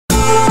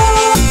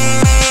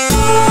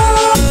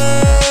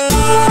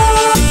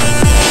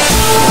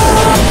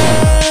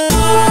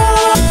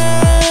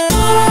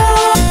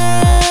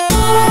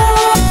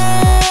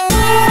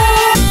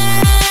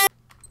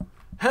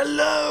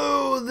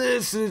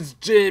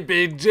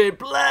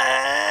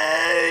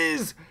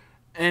JBJblaze!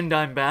 And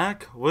I'm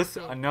back with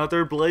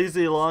another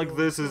BlazieLog.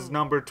 This is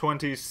number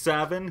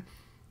 27,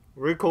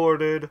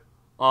 recorded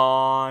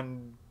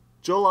on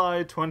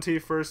July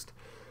 21st,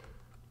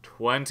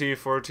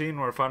 2014.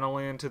 We're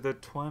finally into the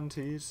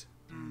 20s.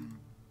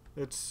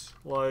 It's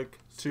like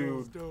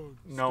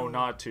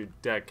not 2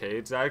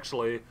 decades.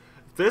 Actually, if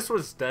this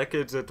was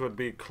decades, it would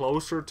be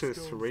closer to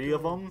 3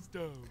 of them.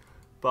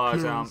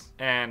 But,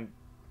 and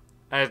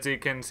as you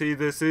can see,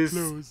 this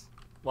is,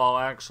 well,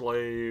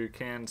 actually, you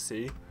can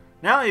see.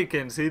 Now you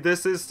can see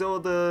this is still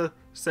the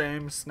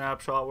same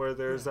snapshot where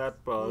there's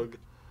that bug.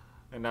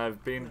 And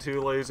I've been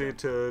too lazy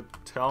to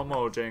tell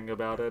Mojang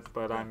about it,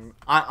 but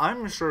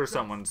I'm sure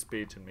someone's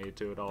beaten me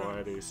to it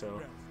already,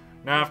 so.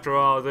 And after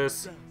all,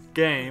 this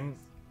game,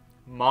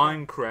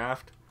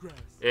 Minecraft,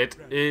 it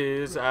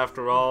is,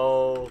 after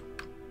all,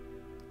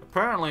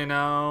 apparently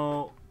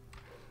now,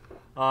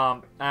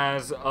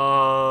 as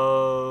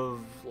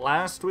of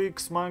last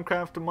week's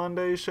Minecraft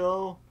Monday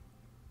show,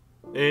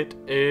 it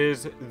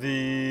is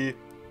the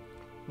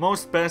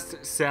most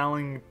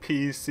best-selling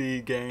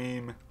PC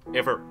game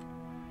ever.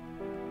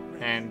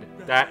 And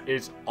that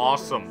is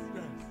awesome.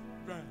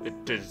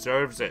 It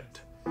deserves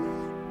it.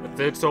 With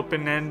its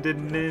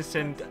open-endedness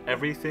and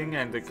everything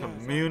and the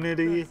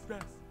community,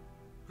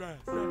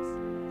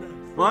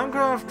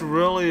 Minecraft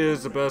really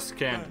is the best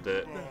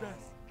candidate.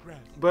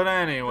 But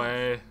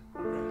anyway,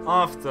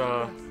 off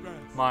the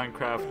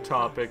Minecraft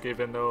topic,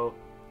 even though,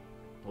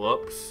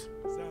 whoops,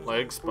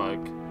 leg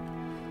spike.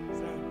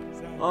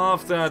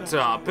 Off that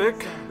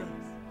topic,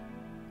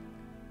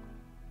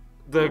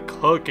 the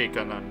cookie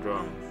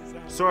conundrum.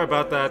 Sorry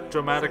about that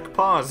dramatic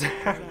pause.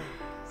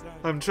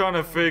 I'm trying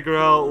to figure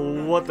out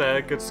what the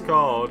heck it's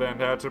called and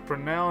how to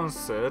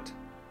pronounce it.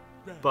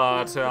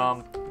 But,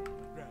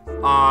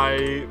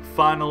 I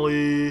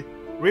finally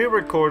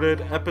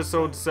re-recorded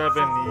episode 7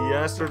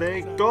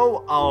 yesterday.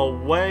 Go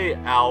away,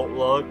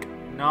 Outlook.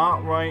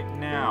 Not right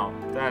now.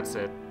 That's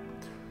it.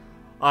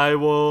 I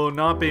will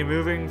not be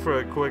moving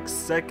for a quick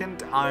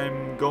second.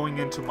 I'm going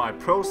into my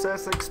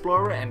Process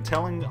Explorer and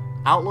telling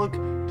Outlook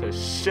to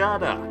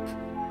shut up.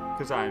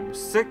 Because I'm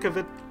sick of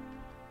it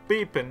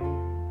beeping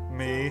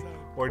me,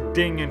 or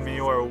dinging me,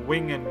 or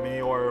winging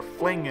me, or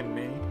flinging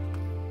me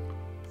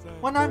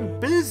when I'm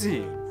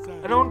busy.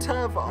 I don't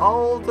have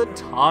all the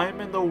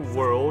time in the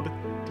world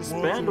to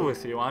spend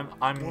with you. I'm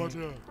honest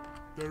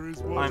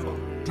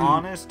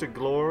to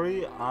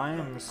glory. I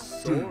am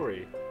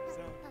sorry,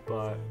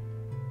 but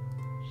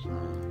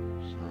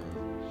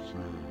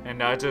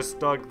and I just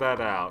dug that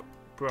out.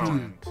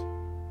 Brilliant.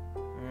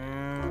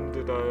 And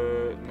did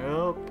I?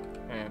 Nope.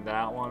 And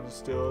that one's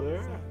still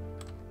there.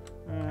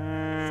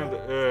 And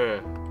I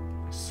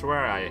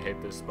swear I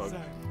hate this bug.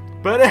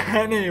 But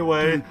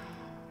anyway,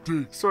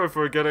 sorry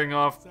for getting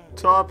off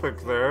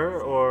topic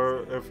there,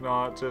 or if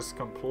not, just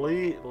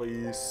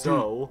completely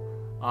so.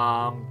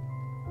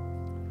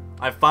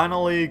 I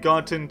finally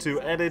got into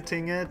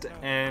editing it,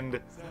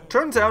 and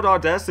turns out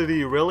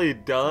Audacity really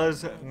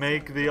does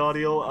make the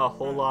audio a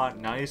whole lot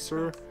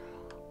nicer.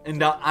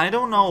 And I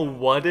don't know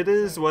what it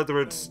is, whether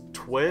it's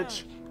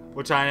Twitch,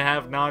 which I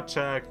have not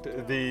checked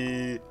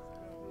the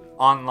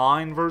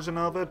online version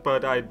of it,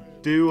 but I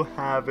do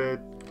have it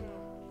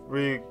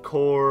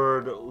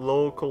record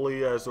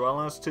locally as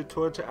well as to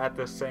Twitch at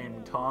the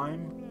same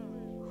time.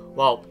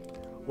 Well,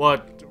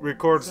 what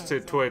records to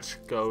Twitch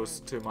goes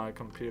to my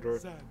computer,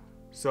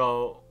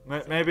 so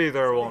maybe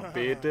there won't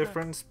be a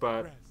difference,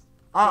 but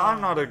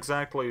I'm not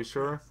exactly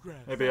sure.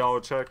 Maybe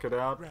I'll check it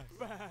out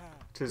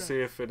to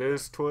see if it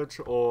is Twitch,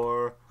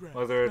 or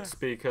whether it's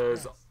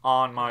because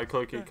on my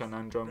Cookie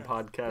Conundrum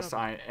podcast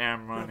I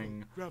am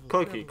running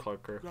Cookie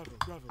Clicker.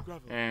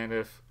 And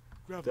if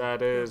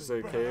that is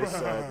the case,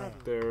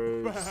 that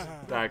there is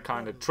that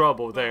kind of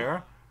trouble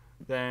there,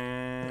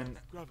 then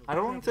I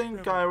don't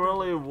think I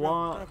really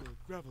want...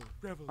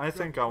 I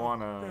think I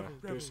want to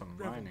do some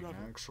mining,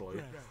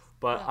 actually.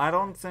 But I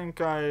don't think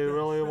I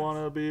really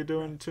want to be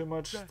doing too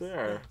much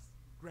there.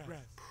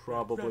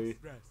 Probably.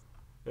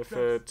 If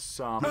it's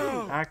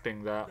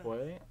acting that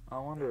way. I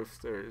wonder if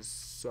there's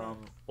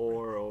some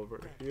ore over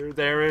here.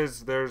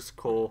 There's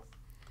coal.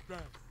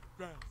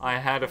 I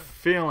had a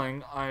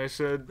feeling I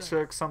should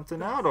check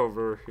something out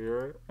over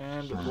here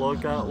and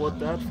look at what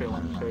that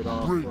feeling paid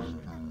off for.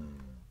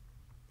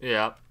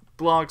 Yeah,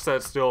 blocks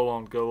that still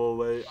won't go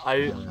away.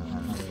 I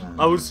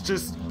was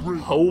just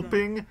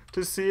hoping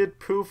to see it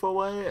poof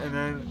away, and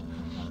then,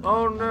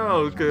 oh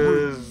no,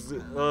 because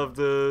of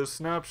the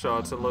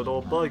snapshot's a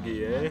little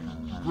buggy, eh?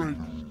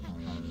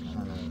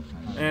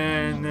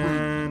 And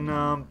then,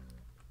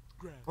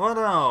 what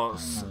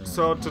else?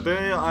 So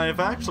today I've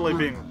actually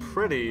been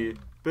pretty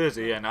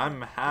busy, and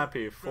I'm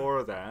happy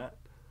for that,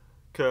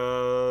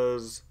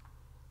 because,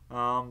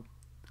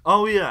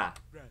 oh yeah,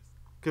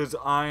 because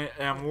I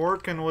am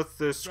working with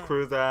this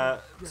crew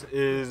that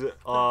is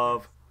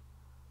of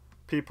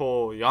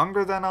people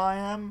younger than I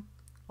am.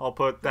 I'll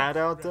put that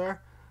out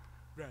there.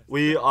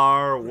 We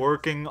are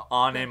working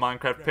on a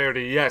Minecraft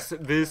parody. Yes,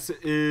 this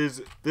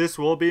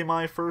will be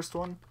my first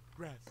one.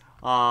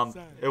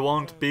 It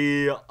won't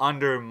be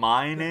under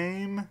my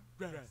name,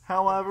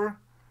 however.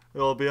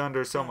 It'll be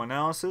under someone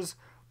else's.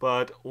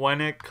 But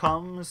when it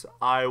comes,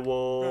 I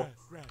will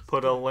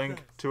put a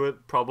link to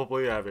it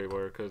probably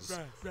everywhere, because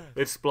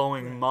it's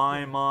blowing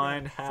my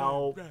mind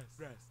how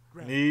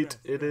neat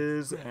it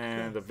is,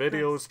 and the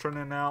video's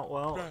turning out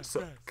well.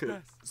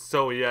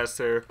 So yes,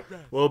 there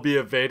will be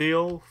a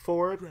video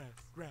for it.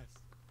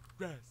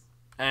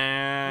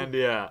 And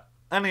yeah,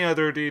 any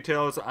other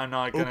details I'm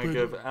not going to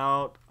give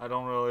out. I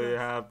don't really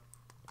have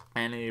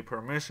any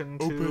permission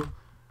to.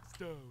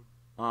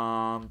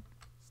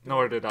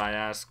 Nor did I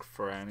ask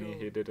for any.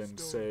 He didn't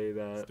say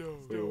that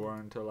we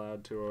weren't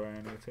allowed to or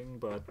anything,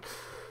 but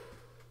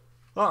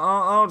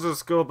I'll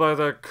just go by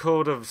the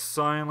code of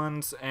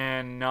silence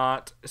and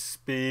not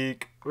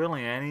speak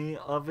really any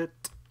of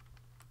it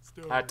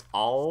at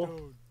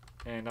all.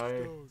 And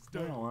I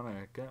don't want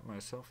to get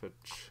myself a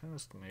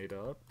chest made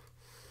up.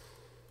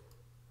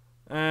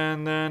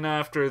 And then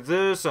after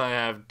this, I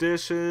have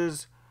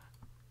dishes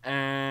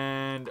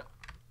and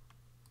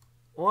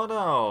what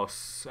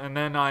else? And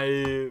then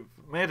I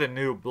made a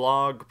new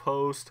blog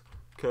post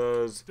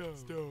because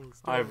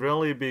I've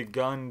really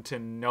begun to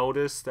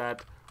notice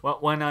that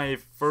when I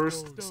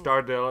first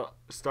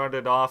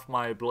started off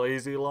my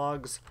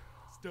BlazieLogs,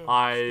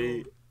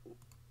 I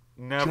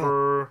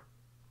never...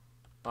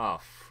 Oh,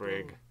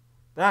 frig.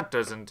 That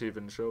doesn't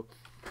even show.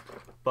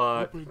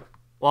 But,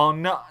 well,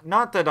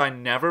 not that I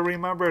never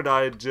remembered,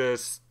 I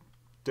just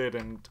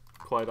didn't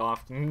quite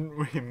often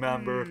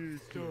remember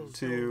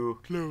to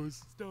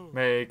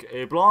make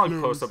a blog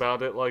post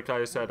about it like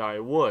I said I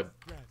would.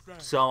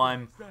 So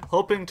I'm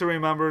hoping to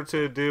remember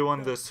to do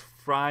one this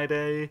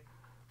Friday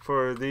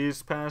for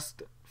these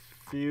past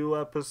few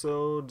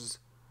episodes.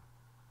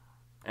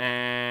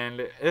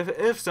 And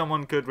if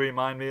someone could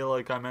remind me,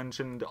 like I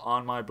mentioned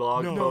on my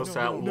blog post,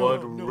 that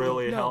would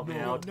really help me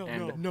out.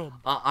 And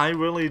I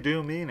really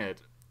do mean it.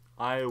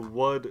 I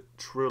would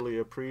truly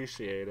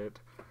appreciate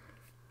it.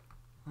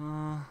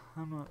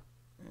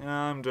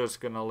 I'm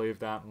just gonna leave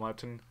that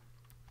button.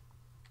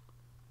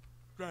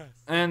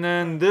 And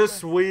then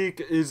this week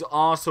is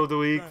also the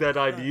week that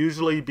I'd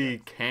usually be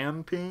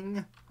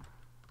camping.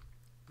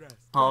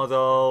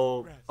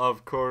 Although,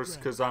 of course,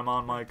 because I'm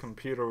on my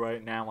computer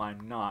right now,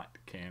 I'm not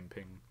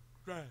camping.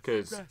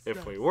 Because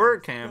if we were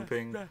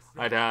camping,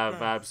 I'd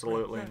have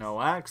absolutely no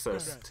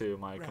access to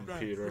my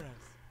computer.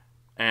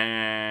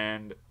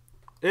 And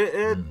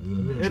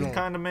it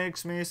kind of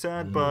makes me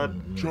sad, but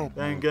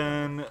then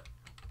again,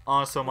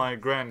 also my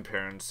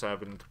grandparents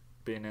haven't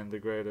been in the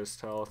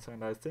greatest health,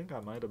 and I think I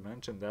might have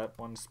mentioned that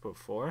once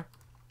before.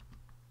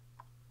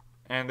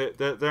 And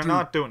they're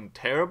not doing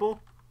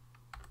terrible.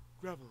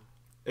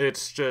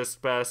 It's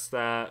just best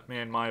that me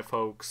and my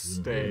folks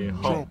stay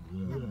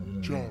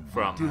home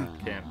from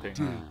camping,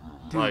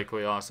 like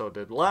we also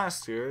did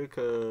last year,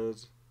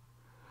 cause...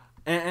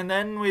 And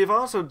then we've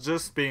also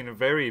just been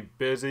very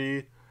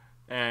busy.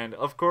 And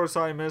of course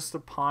I miss the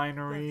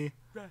pinery,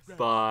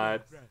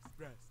 but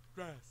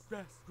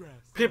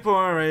people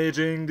are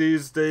aging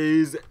these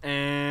days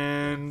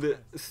and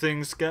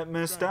things get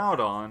missed out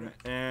on.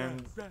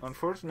 And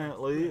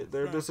unfortunately,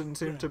 there doesn't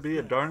seem to be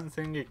a darn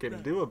thing you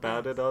can do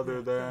about it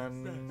other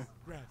than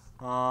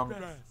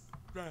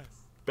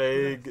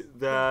beg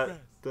that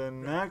the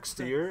next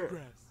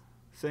year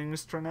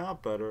things turn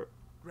out better.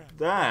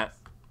 That,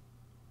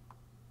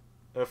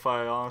 if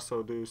I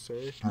also do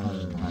say,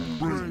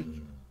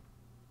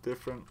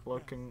 different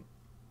looking,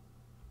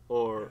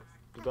 or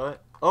did I?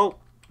 Oh,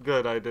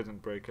 good, I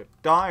didn't break it.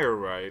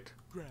 Diorite.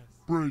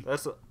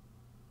 That's a...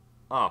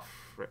 Oh,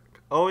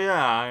 frick. Oh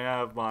yeah, I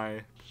have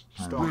my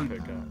stone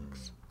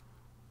pickaxe.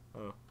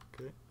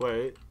 Okay,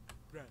 wait.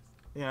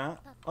 Yeah.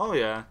 Oh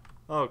yeah.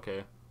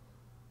 Okay.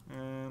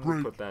 And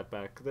we'll put that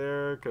back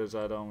there, because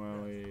I don't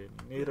really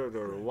need it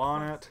or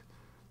want it.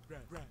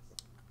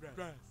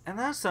 And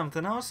that's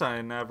something else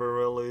I never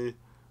really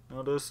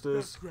noticed,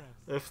 is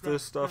if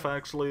this stuff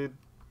actually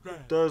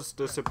does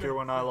disappear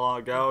when I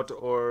log out,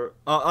 or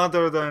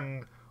other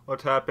than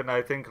what happened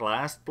I think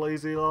last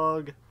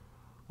BlazieLog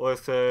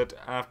with it,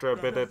 after a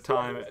bit of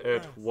time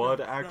it would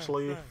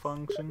actually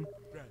function.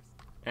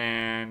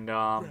 And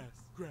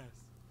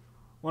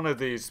one of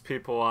these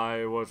people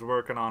I was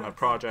working on a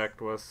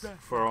project with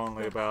for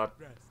only about,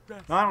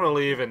 not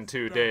really even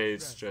 2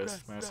 days,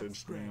 just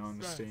messaged me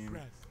on Steam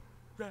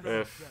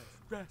if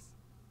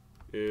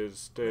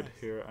did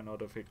hear a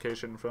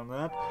notification from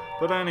that.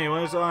 But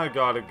anyways, I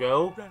gotta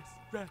go.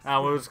 I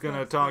was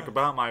gonna talk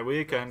about my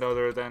weekend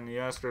other than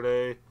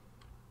yesterday.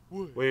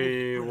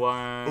 We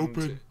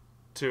went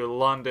to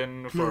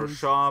London for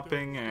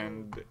shopping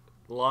and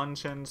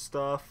lunch and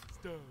stuff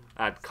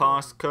at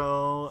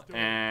Costco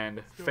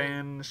and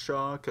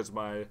Fanshawe, because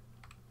my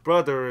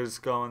brother is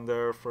going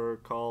there for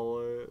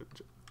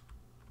college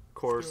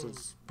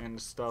courses and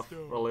stuff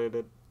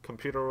related,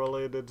 computer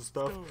related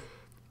stuff.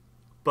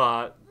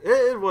 But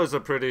it was a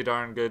pretty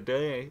darn good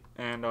day,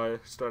 and I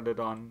started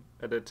on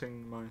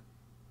editing my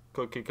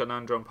Cookie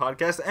Conundrum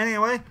podcast.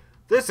 Anyway,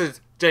 this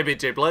is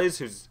JBJblaze,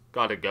 who's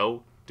gotta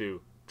go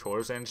do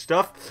chores and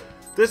stuff.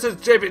 This is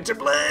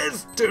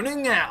JBJblaze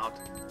tuning out.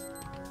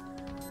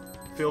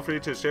 Feel free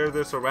to share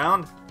this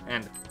around,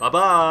 and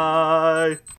bye-bye!